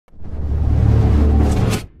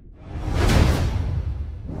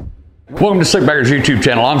Welcome to Sikbaggers YouTube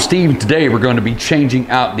channel. I'm Steve. Today we're going to be changing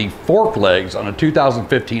out the fork legs on a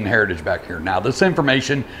 2015 Heritage back here. Now this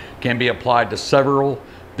information can be applied to several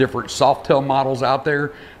different Softail models out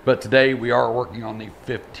there, but today we are working on the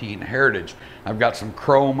 15 Heritage. I've got some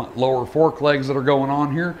chrome lower fork legs that are going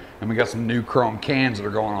on here, and we got some new chrome cans that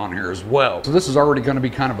are going on here as well. So this is already going to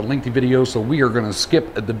be kind of a lengthy video, so we are going to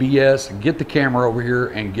skip the BS and get the camera over here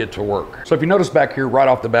and get to work. So if you notice back here right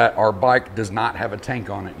off the bat, our bike does not have a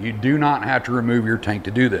tank on it. You do not have to remove your tank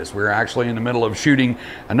to do this. We're actually in the middle of shooting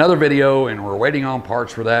another video and we're waiting on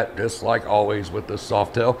parts for that, just like always with the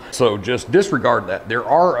Softail. So just disregard that. There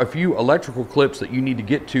are a few electrical clips that you need to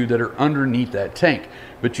get to that are underneath that tank,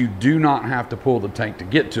 but you do not have to pull the tank to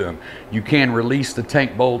get to them. You can release the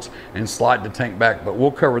tank bolts and slide the tank back, but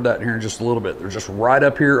we'll cover that here in just a little bit. They're just right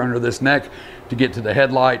up here under this neck to get to the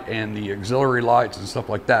headlight and the auxiliary lights and stuff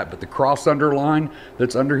like that. But the cross under line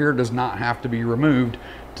that's under here does not have to be removed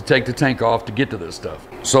to take the tank off to get to this stuff.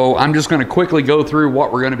 So I'm just going to quickly go through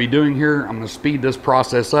what we're going to be doing here. I'm going to speed this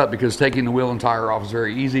process up because taking the wheel and tire off is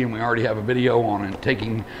very easy, and we already have a video on it,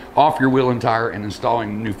 taking off your wheel and tire and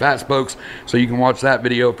installing new fat spokes, so you can watch that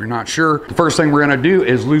video if you're not sure. The first thing we're going to do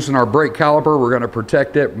is loosen our brake caliper. We're going to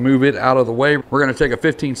protect it, move it out of the way. We're going to take a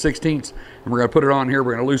 15/16 and we're going to put it on here.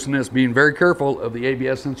 We're going to loosen this, being very careful of the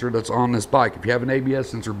ABS sensor that's on this bike. If you have an ABS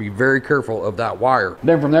sensor, be very careful of that wire.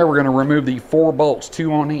 Then from there, we're going to remove the 4 bolts,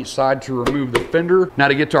 2 on each side, to remove the fender. Now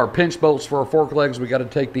to get to our pinch bolts for our fork legs, we got to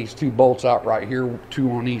take these 2 bolts out right here, 2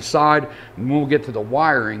 on each side. And when we'll get to the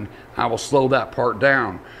wiring, I will slow that part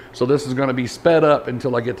down. So this is going to be sped up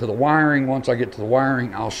until I get to the wiring. Once I get to the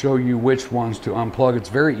wiring, I'll show you which ones to unplug. It's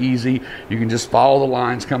very easy. You can just follow the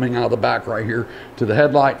lines coming out of the back right here to the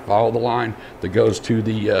headlight, follow the line that goes to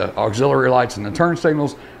the auxiliary lights and the turn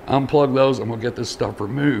signals, unplug those, and we'll get this stuff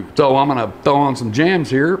removed. So I'm going to throw on some jams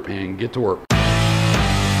here and get to work.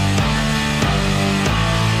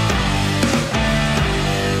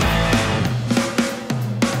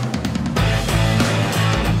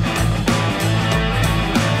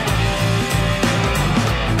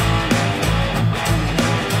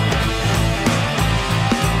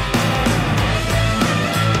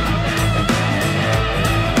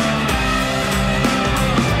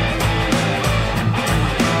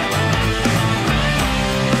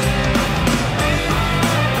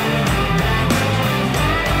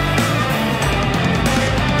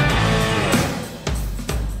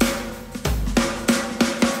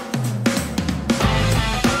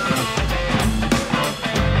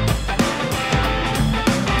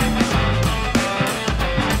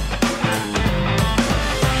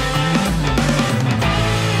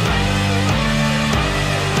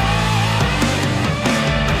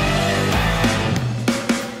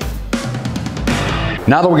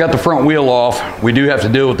 Now that we got the front wheel off, we do have to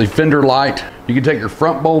deal with the fender light. You can take your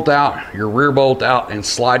front bolt out, your rear bolt out, and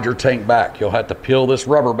slide your tank back. You'll have to peel this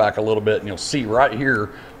rubber back a little bit, and you'll see right here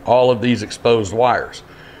all of these exposed wires.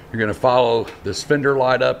 You're going to follow this fender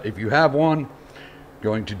light up if you have one.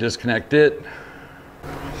 Going to disconnect it.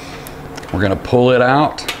 We're going to pull it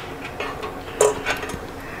out.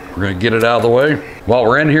 We're going to get it out of the way. While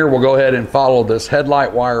we're in here, we'll go ahead and follow this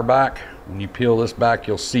headlight wire back. When you peel this back,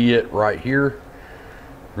 you'll see it right here.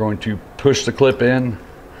 We're going to push the clip in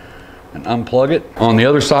and unplug it. On the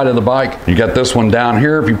other side of the bike, you got this one down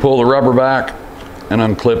here. If you pull the rubber back and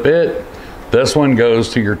unclip it, this one goes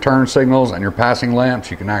to your turn signals and your passing lamps.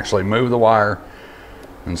 You can actually move the wire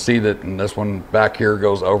and see that, and this one back here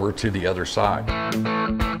goes over to the other side.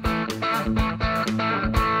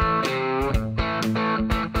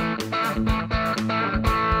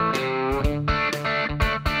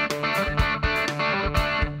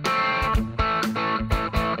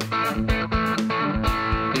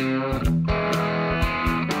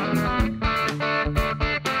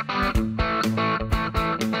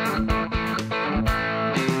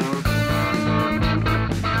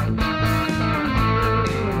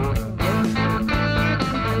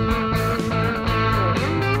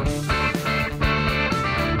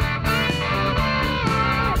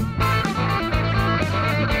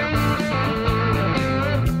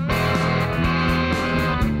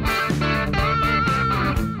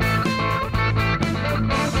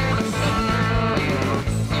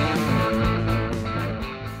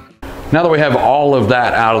 Now that we have all of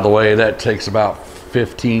that out of the way, that takes about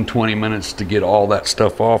 15-20 minutes to get all that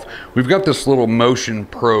stuff off. We've got this little Motion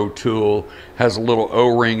Pro tool, has a little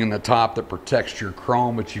O-ring in the top that protects your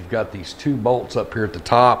chrome, but you've got these 2 bolts up here at the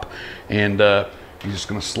top, and you're just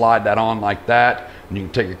going to slide that on like that, and you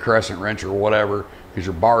can take a crescent wrench or whatever, because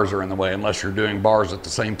your bars are in the way, unless you're doing bars at the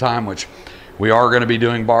same time, which We are going to be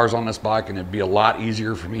doing bars on this bike, and it'd be a lot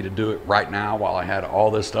easier for me to do it right now while I had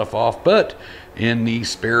all this stuff off. But in the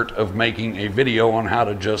spirit of making a video on how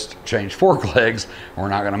to just change fork legs, we're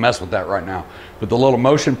not going to mess with that right now. But the little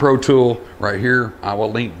Motion Pro tool right here, I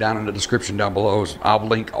will link down in the description down below. I'll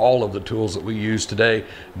link all of the tools that we use today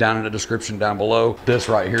down in the description down below. This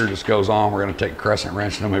right here just goes on. We're going to take a crescent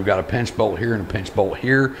wrench, and then we've got a pinch bolt here and a pinch bolt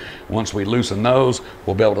here. Once we loosen those,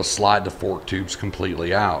 we'll be able to slide the fork tubes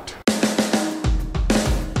completely out.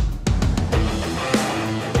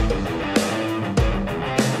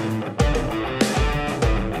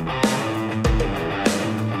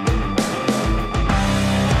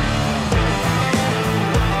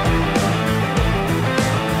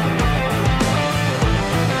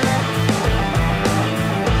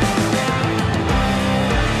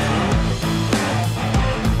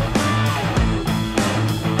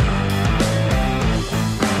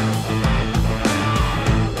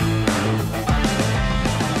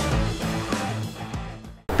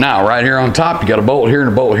 Now, right here on top, you got a bolt here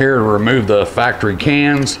and a bolt here to remove the factory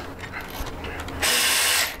cans.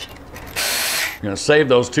 I'm gonna save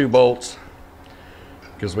those 2 bolts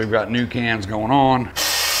because we've got new cans going on.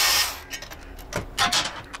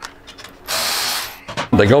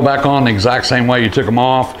 They go back on the exact same way you took them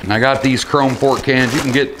off. And I got these chrome fork cans. You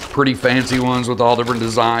can get pretty fancy ones with all different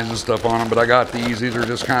designs and stuff on them, but I got these. These are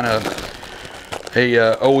just kind of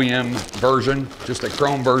a OEM version, just a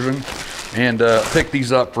chrome version. And pick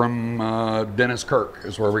these up from Dennis Kirk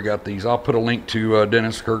is where we got these. I'll put a link to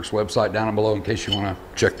Dennis Kirk's website down below in case you want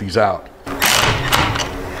to check these out.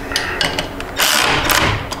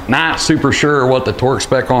 Not super sure what the torque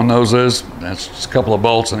spec on those is. That's just a couple of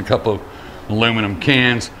bolts and a couple of aluminum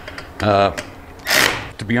cans. To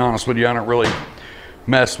be honest with you, I don't really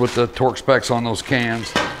mess with the torque specs on those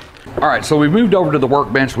cans. All right, so we moved over to the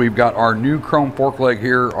workbench. We've got our new chrome fork leg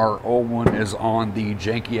here. Our old one is on the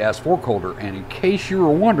janky ass fork holder. And in case you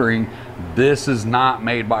were wondering, this is not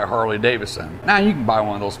made by Harley Davidson. Now you can buy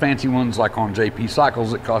one of those fancy ones like on JP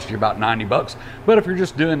Cycles that cost you about 90 bucks. But if you're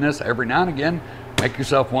just doing this every now and again, make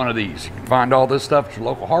yourself one of these. You can find all this stuff at your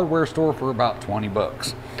local hardware store for about 20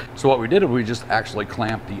 bucks. So what we did is we just actually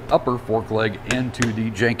clamped the upper fork leg into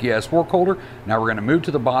the janky ass fork holder. Now we're gonna move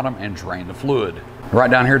to the bottom and drain the fluid. Right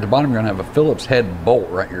down here at the bottom, you're gonna have a Phillips head bolt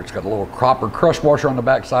right here. It's got a little copper crush washer on the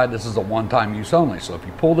back side. This is a one-time use only. So if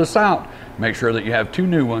you pull this out, make sure that you have 2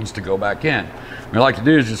 new ones to go back in. What I like to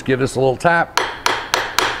do is just give this a little tap.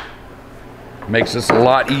 Makes this a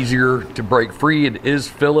lot easier to break free. It is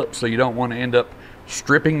Phillips, so you don't want to end up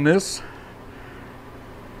stripping this.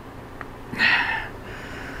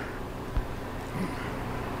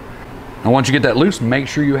 Now once you get that loose, make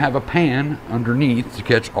sure you have a pan underneath to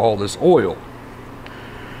catch all this oil.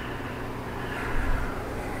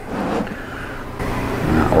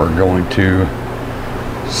 Now we're going to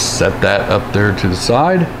set that up there to the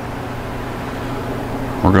side.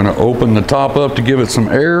 We're going to open the top up to give it some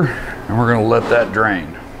air, and we're going to let that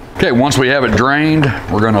drain. Okay, once we have it drained,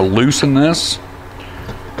 we're going to loosen this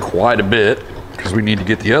quite a bit because we need to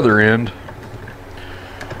get the other end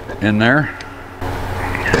in there.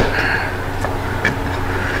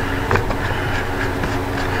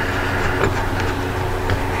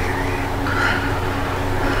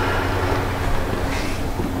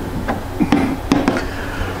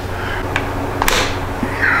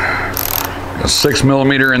 A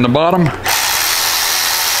 6mm in the bottom.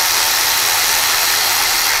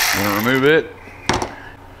 I'm gonna remove it.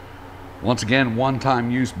 Once again,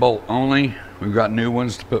 one-time use bolt only. We've got new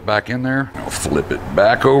ones to put back in there. I'll flip it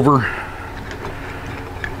back over.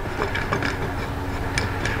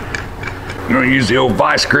 I'm gonna use the old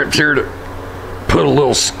vice grips here to put a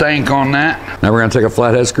little stank on that. Now we're gonna take a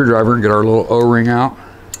flathead screwdriver and get our little O-ring out.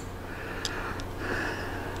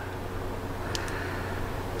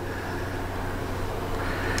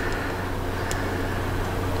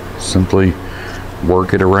 Simply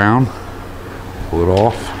work it around, pull it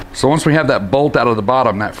off. So once we have that bolt out of the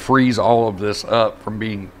bottom, that frees all of this up from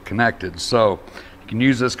being connected. So you can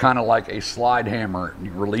use this kind of like a slide hammer.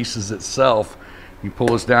 It releases itself. You pull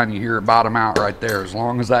this down, you hear it bottom out right there. As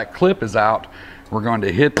long as that clip is out, we're going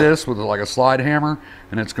to hit this with like a slide hammer,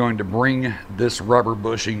 and it's going to bring this rubber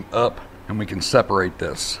bushing up, and we can separate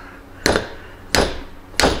this.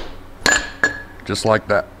 Just like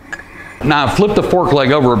that. Now I flipped the fork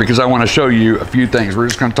leg over because I want to show you a few things. We're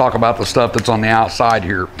just going to talk about the stuff that's on the outside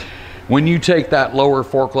here. When you take that lower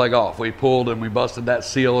fork leg off, we pulled and we busted that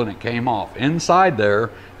seal and it came off. Inside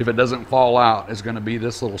there, if it doesn't fall out, is going to be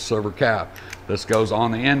this little silver cap. This goes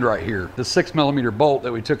on the end right here. The 6mm bolt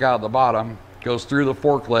that we took out of the bottom goes through the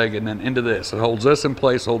fork leg and then into this. It holds this in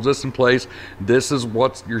place, holds this in place. This is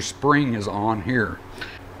what your spring is on here.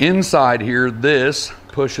 Inside here, this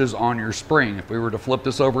pushes on your spring. If we were to flip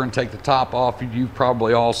this over and take the top off, you've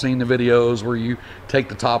probably all seen the videos where you take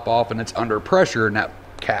the top off and it's under pressure and that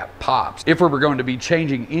cap pops. If we were going to be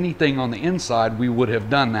changing anything on the inside, we would have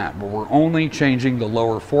done that, but we're only changing the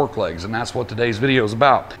lower fork legs, and that's what today's video is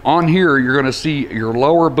about. On here, you're going to see your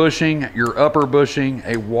lower bushing, your upper bushing,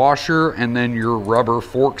 a washer, and then your rubber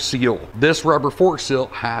fork seal. This rubber fork seal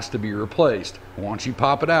has to be replaced. Once you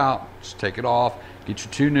pop it out, just take it off, get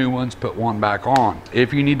your 2 new ones, put one back on.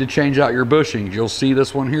 If you need to change out your bushings, you'll see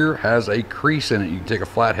this one here has a crease in it. You can take a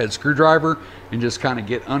flathead screwdriver and just kind of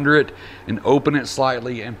get under it and open it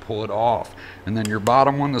slightly and pull it off. And then your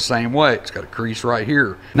bottom one the same way. It's got a crease right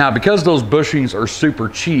here. Now, because those bushings are super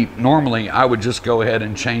cheap, normally I would just go ahead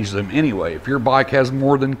and change them anyway. If your bike has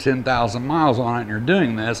more than 10,000 miles on it and you're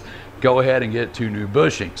doing this, go ahead and get 2 new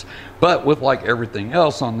bushings. But with like everything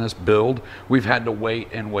else on this build, we've had to wait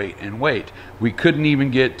and wait and wait. We couldn't even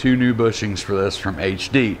get 2 new bushings for this from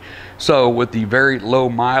HD. So with the very low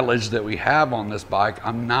mileage that we have on this bike,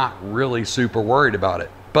 I'm not really super worried about it.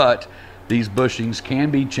 But these bushings can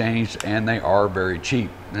be changed and they are very cheap.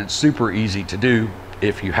 And it's super easy to do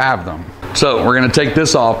if you have them. So we're gonna take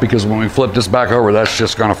this off because when we flip this back over, that's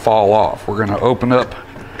just gonna fall off. We're gonna open up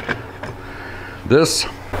this.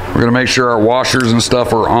 We're gonna make sure our washers and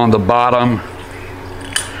stuff are on the bottom,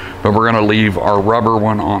 but we're gonna leave our rubber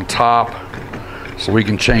one on top so we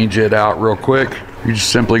can change it out real quick. You're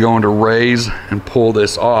just simply going to raise and pull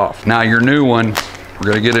this off. Now your new one,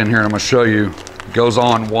 we're gonna get in here and I'm gonna show you, goes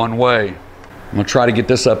on one way. I'm gonna try to get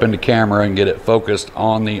this up into camera and get it focused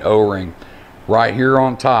on the O-ring. Right here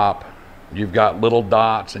on top, you've got little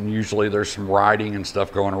dots and usually there's some writing and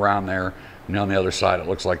stuff going around there. And on the other side, it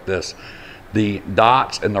looks like this. The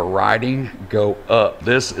dots and the writing go up.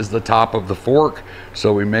 This is the top of the fork,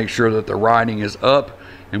 so we make sure that the writing is up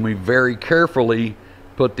and we very carefully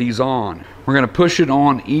put these on. We're gonna push it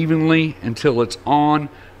on evenly until it's on.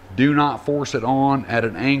 Do not force it on at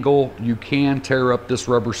an angle. You can tear up this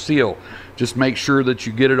rubber seal. Just make sure that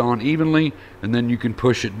you get it on evenly and then you can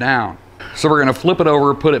push it down. So we're gonna flip it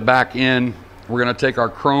over, put it back in. We're gonna take our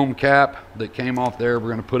chrome cap that came off there,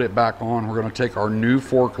 we're gonna put it back on. We're gonna take our new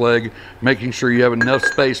fork leg, making sure you have enough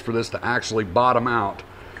space for this to actually bottom out.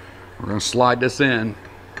 We're gonna slide this in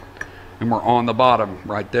and we're on the bottom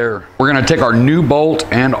right there. We're gonna take our new bolt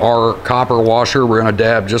and our copper washer. We're gonna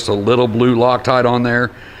dab just a little blue Loctite on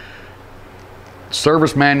there.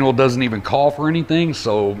 Service manual doesn't even call for anything,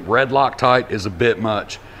 so red Loctite is a bit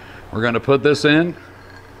much. We're gonna put this in.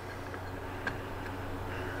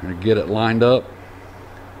 Gonna get it lined up.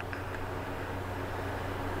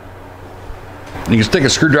 You can stick a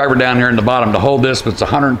screwdriver down here in the bottom to hold this, but it's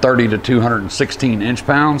 130 to 216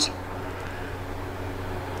 inch-pounds.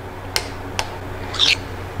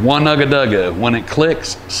 1 ugga-dugga. When it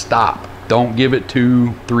clicks, stop. Don't give it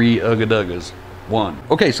 2, 3 ugga-duggas. 1.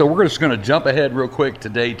 Okay, so we're just gonna jump ahead real quick to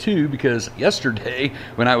day 2 because yesterday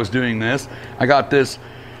when I was doing this, I got this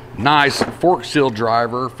nice fork seal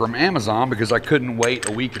driver from Amazon because I couldn't wait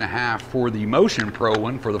a week and a half for the Motion Pro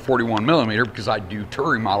one for the 41mm because I do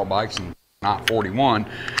touring model bikes and not 41.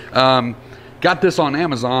 Got this on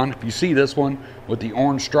Amazon. If you see this one with the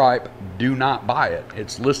orange stripe, do not buy it.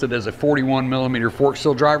 It's listed as a 41mm fork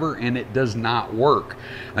seal driver and it does not work.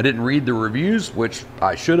 I didn't read the reviews, which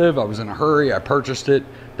I should have. I was in a hurry. I purchased it.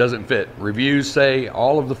 Doesn't fit. Reviews say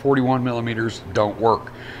all of the 41mm don't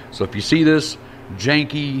work. So if you see this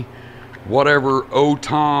janky whatever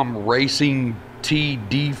OTOM Racing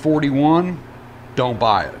TD41, don't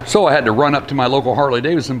buy it. So I had to run up to my local Harley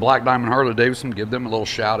Davidson, Black Diamond Harley Davidson, give them a little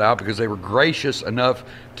shout out because they were gracious enough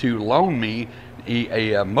to loan me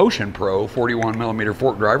a Motion Pro 41mm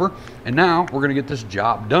fork driver, and now we're gonna get this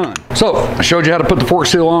job done. So I showed you how to put the fork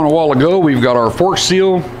seal on a while ago. We've got our fork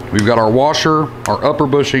seal, we've got our washer, our upper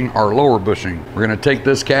bushing, our lower bushing. We're gonna take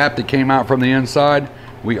this cap that came out from the inside.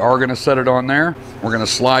 We are gonna set it on there. We're gonna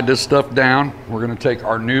slide this stuff down. We're gonna take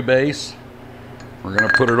our new base. We're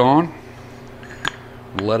gonna put it on.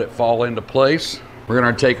 Let it fall into place. We're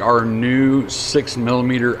gonna take our new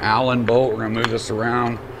 6mm Allen bolt. We're gonna move this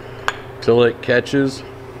around till it catches.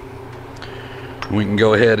 We can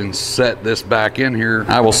go ahead and set this back in here.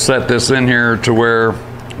 I will set this in here to where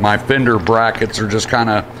my fender brackets are just kind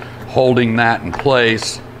of holding that in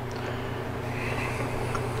place.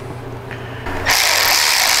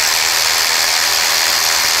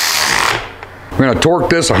 We're gonna torque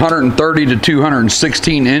this 130 to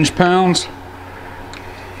 216 inch-pounds.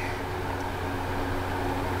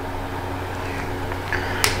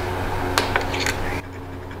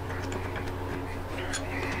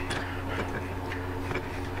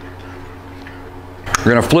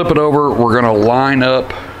 We're gonna flip it over. We're gonna line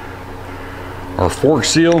up our fork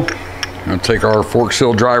seal. I'm gonna take our fork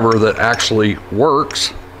seal driver that actually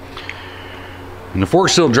works. And the fork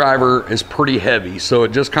seal driver is pretty heavy, so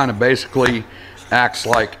it just kind of basically acts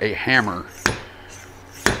like a hammer.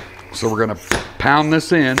 So we're gonna pound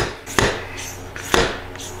this in.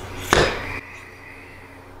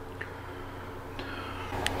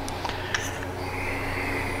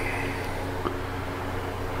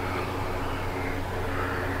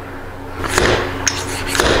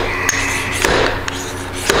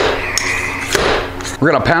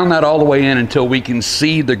 We're gonna pound that all the way in until we can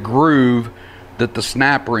see the groove that the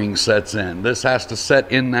snap ring sets in. This has to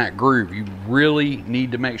set in that groove. You really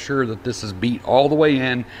need to make sure that this is beat all the way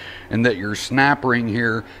in and that your snap ring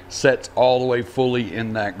here sets all the way fully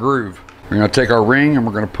in that groove. We're gonna take our ring and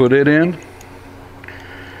we're gonna put it in.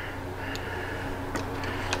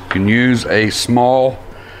 You can use a small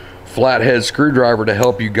flathead screwdriver to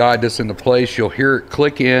help you guide this into place. You'll hear it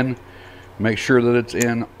click in. Make sure that it's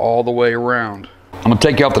in all the way around. I'm gonna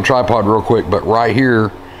take you off the tripod real quick, but right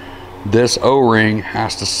here, this O-ring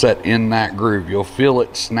has to set in that groove. You'll feel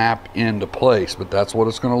it snap into place, but that's what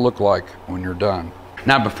it's gonna look like when you're done.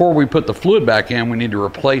 Now, before we put the fluid back in, we need to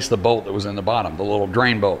replace the bolt that was in the bottom, the little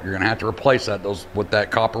drain bolt. You're gonna have to replace that with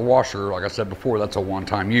that copper washer. Like I said before, that's a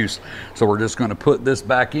one-time use. So we're just gonna put this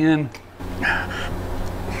back in.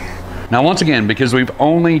 Now, once again, because we've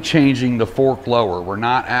only changing the fork lower, we're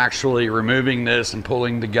not actually removing this and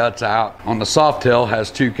pulling the guts out. On the Softail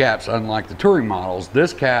has two caps, unlike the touring models.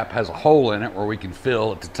 This cap has a hole in it where we can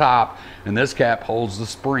fill at the top, and this cap holds the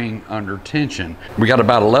spring under tension. We got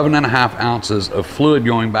about 11.5 ounces of fluid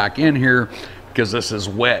going back in here because this is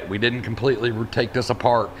wet. We didn't completely take this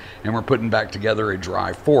apart, and we're putting back together a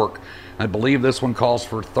dry fork. I believe this one calls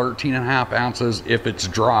for 13.5 ounces if it's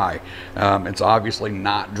dry. It's obviously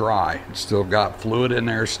not dry. It's still got fluid in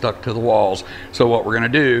there stuck to the walls. So what we're gonna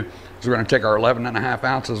do is we're gonna take our 11.5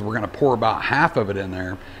 ounces, we're gonna pour about half of it in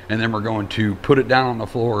there, and then we're going to put it down on the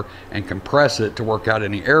floor and compress it to work out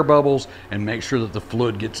any air bubbles and make sure that the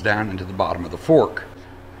fluid gets down into the bottom of the fork.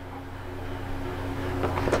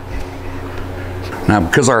 Now,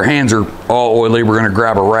 because our hands are all oily, we're gonna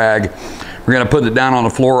grab a rag. We're gonna put it down on the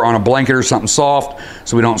floor on a blanket or something soft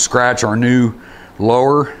so we don't scratch our new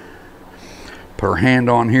lower. Put our hand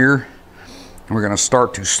on here, and we're gonna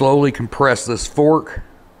start to slowly compress this fork.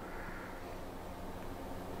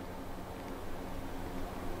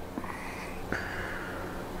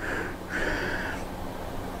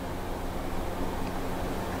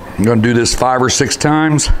 I'm gonna do this 5 or 6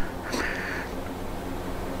 times.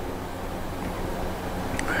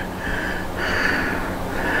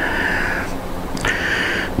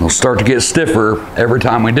 It'll start to get stiffer every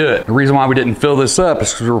time we do it. The reason why we didn't fill this up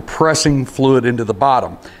is because we're pressing fluid into the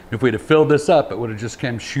bottom. If we'd have filled this up, it would have just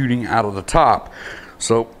come shooting out of the top.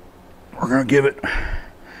 So we're gonna give it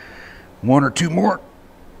 1 or 2 more.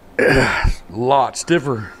 A lot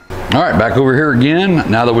stiffer. All right, back over here again.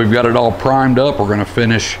 Now that we've got it all primed up, we're gonna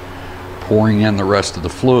finish pouring in the rest of the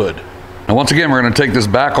fluid. Now, once again, we're gonna take this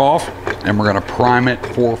back off and we're gonna prime it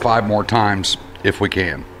 4 or 5 more times if we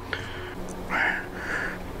can.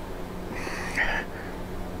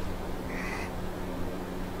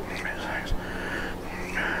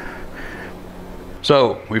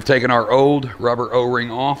 So we've taken our old rubber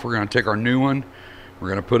O-ring off. We're gonna take our new one. We're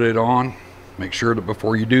gonna put it on. Make sure that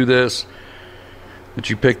before you do this, that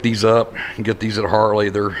you pick these up and get these at Harley.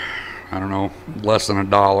 They're, I don't know, less than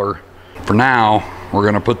 $1. For now, we're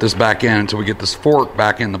gonna put this back in until we get this fork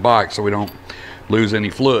back in the bike so we don't lose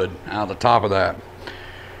any fluid out of the top of that.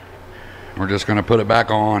 We're just gonna put it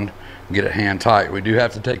back on and get it hand tight. We do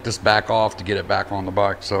have to take this back off to get it back on the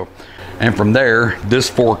bike. So, and from there, this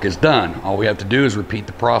fork is done. All we have to do is repeat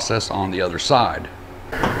the process on the other side.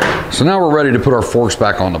 So now we're ready to put our forks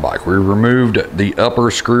back on the bike. We removed the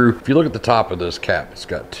upper screw. If you look at the top of this cap, it's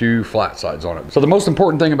got 2 flat sides on it. So the most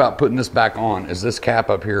important thing about putting this back on is this cap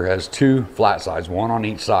up here has 2 flat sides, 1 on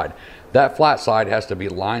each side. That flat side has to be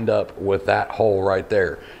lined up with that hole right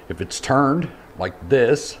there. If it's turned like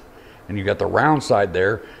this, and you got the round side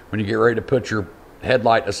there, when you get ready to put your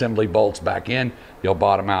headlight assembly bolts back in, you'll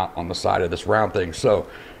bottom out on the side of this round thing. So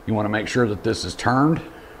you want to make sure that this is turned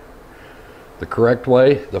the correct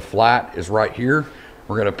way. The flat is right here.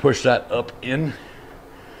 We're going to push that up in.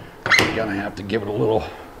 You're going to have to give it a little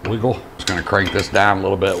wiggle. Just going to crank this down a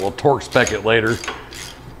little bit. We'll torque spec it later.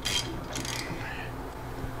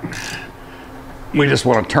 We just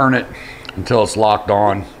want to turn it until it's locked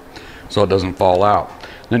on so it doesn't fall out.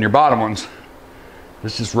 Then your bottom ones,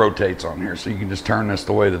 this just rotates on here, so you can just turn this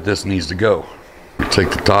the way that this needs to go. Take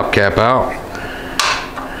the top cap out,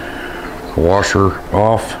 the washer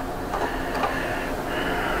off.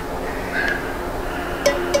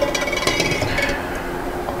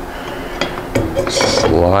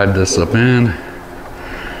 Slide this up in.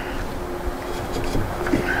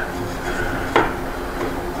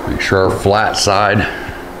 Make sure our flat side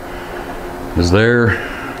is there.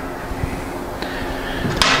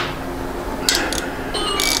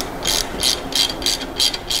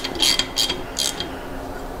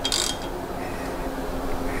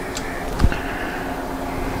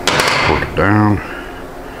 Work it down.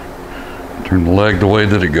 Turn the leg the way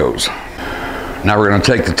that it goes. Now we're going to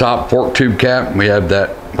take the top fork tube cap. We have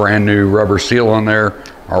that brand new rubber seal on there,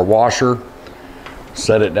 our washer.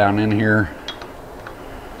 Set it down in here.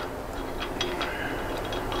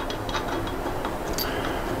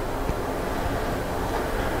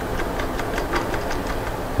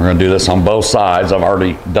 We're going to do this on both sides. I've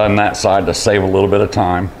already done that side to save a little bit of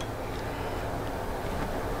time.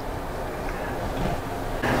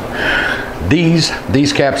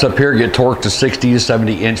 These caps up here get torqued to 60 to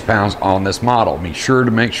 70 inch-pounds on this model. Be sure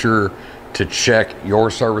to make sure to check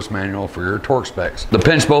your service manual for your torque specs. The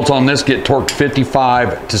pinch bolts on this get torqued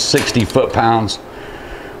 55 to 60 foot-pounds.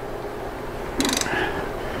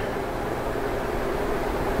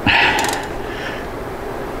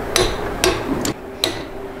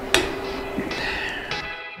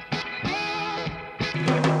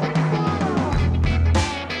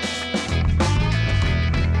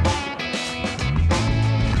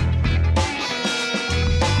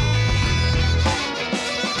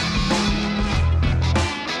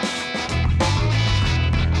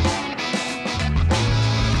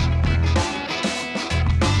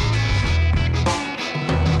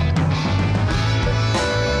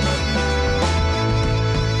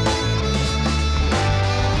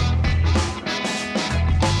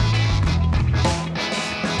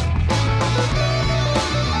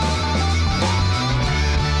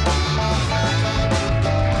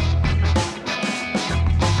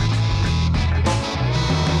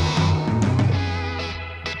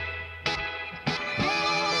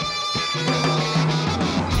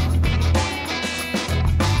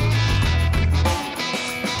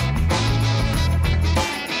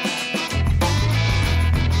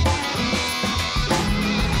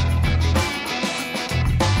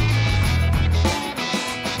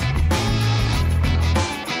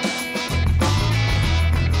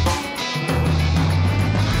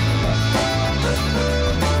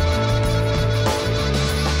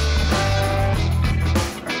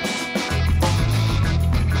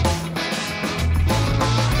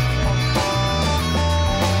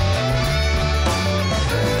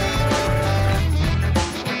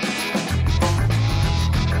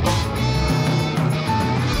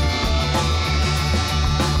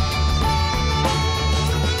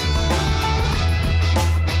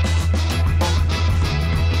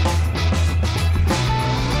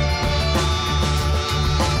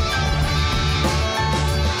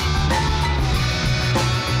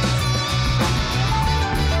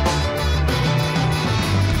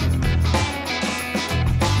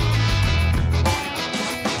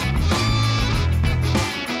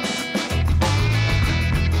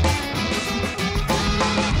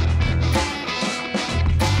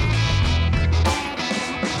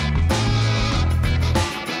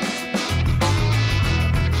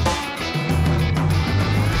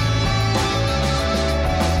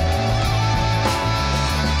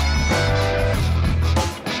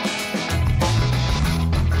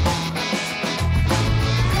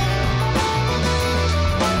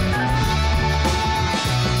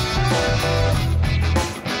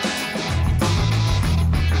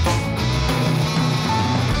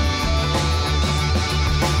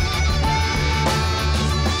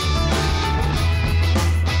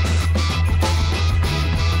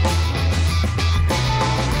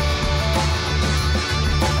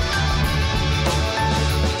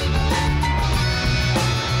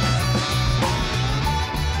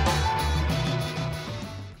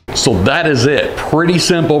 So that is it. Pretty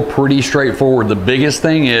simple, pretty straightforward. The biggest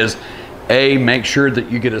thing is, make sure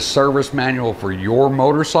that you get a service manual for your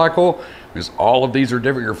motorcycle, because all of these are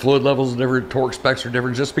different. Your fluid levels are different, torque specs are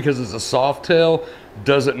different. Just because it's a Softail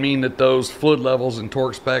doesn't mean that those fluid levels and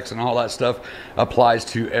torque specs and all that stuff applies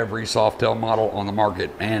to every Softail model on the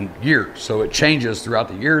market and years. So it changes throughout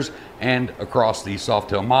the years and across these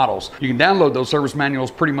Softail models. You can download those service manuals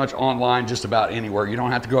pretty much online just about anywhere. You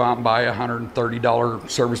don't have to go out and buy a $130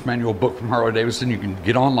 service manual book from Harley Davidson. You can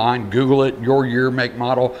get online, Google it, your year, make,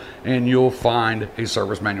 model, and you'll find a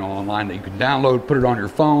service manual online that you can download, put it on your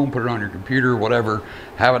phone, put it on your computer, whatever,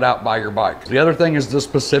 have it out by your bike. The other thing is the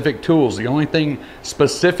specific tools. The only thing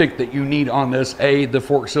specific that you need on this. The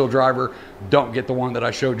fork seal driver, don't get the one that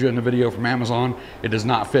I showed you in the video from Amazon. It does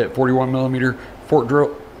not fit. 41 millimeter fork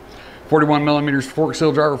drill. 41 millimeters fork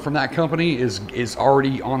seal driver from that company is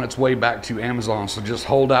already on its way back to Amazon. So just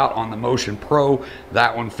hold out on the Motion Pro.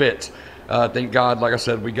 That one fits. Thank God, like I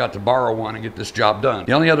said, we got to borrow one and get this job done.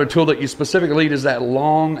 The only other tool that you specifically need is that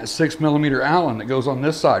long 6 millimeter Allen that goes on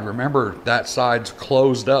this side. Remember, that side's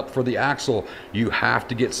closed up for the axle. You have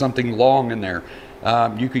to get something long in there.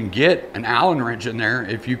 You can get an Allen wrench in there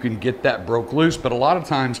if you can get that broke loose, but a lot of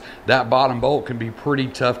times that bottom bolt can be pretty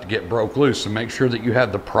tough to get broke loose. So make sure that you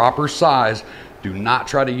have the proper size. Do not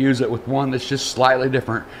try to use it with one that's just slightly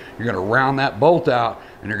different. You're going to round that bolt out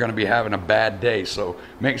and you're going to be having a bad day. So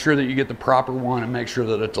make sure that you get the proper one and make sure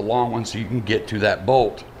that it's a long one so you can get to that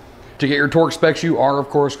bolt. To get your torque specs, you are of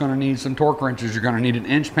course going to need some torque wrenches. You're going to need an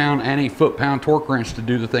inch-pound and a foot-pound torque wrench to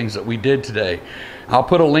do the things that we did today. I'll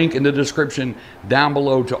put a link in the description down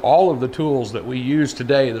below to all of the tools that we use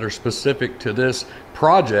today that are specific to this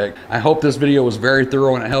project. I hope this video was very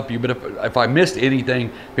thorough and it helped you, but if I missed anything,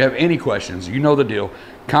 if you have any questions, you know the deal.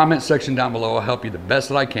 Comment section down below. I'll help you the best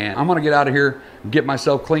that I can. I'm going to get out of here and get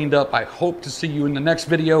myself cleaned up. I hope to see you in the next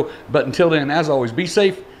video, but until then, as always, be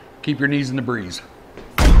safe, keep your knees in the breeze.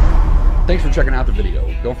 Thanks for checking out the video.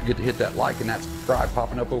 Don't forget to hit that like and that subscribe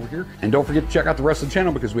popping up over here. And don't forget to check out the rest of the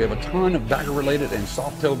channel because we have a ton of bagger related and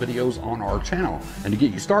Softail videos on our channel. And to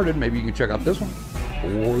get you started, maybe you can check out this one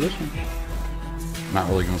or this one. I'm not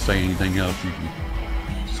really going to say anything else. You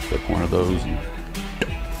can just click one of those and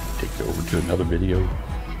take you over to another video.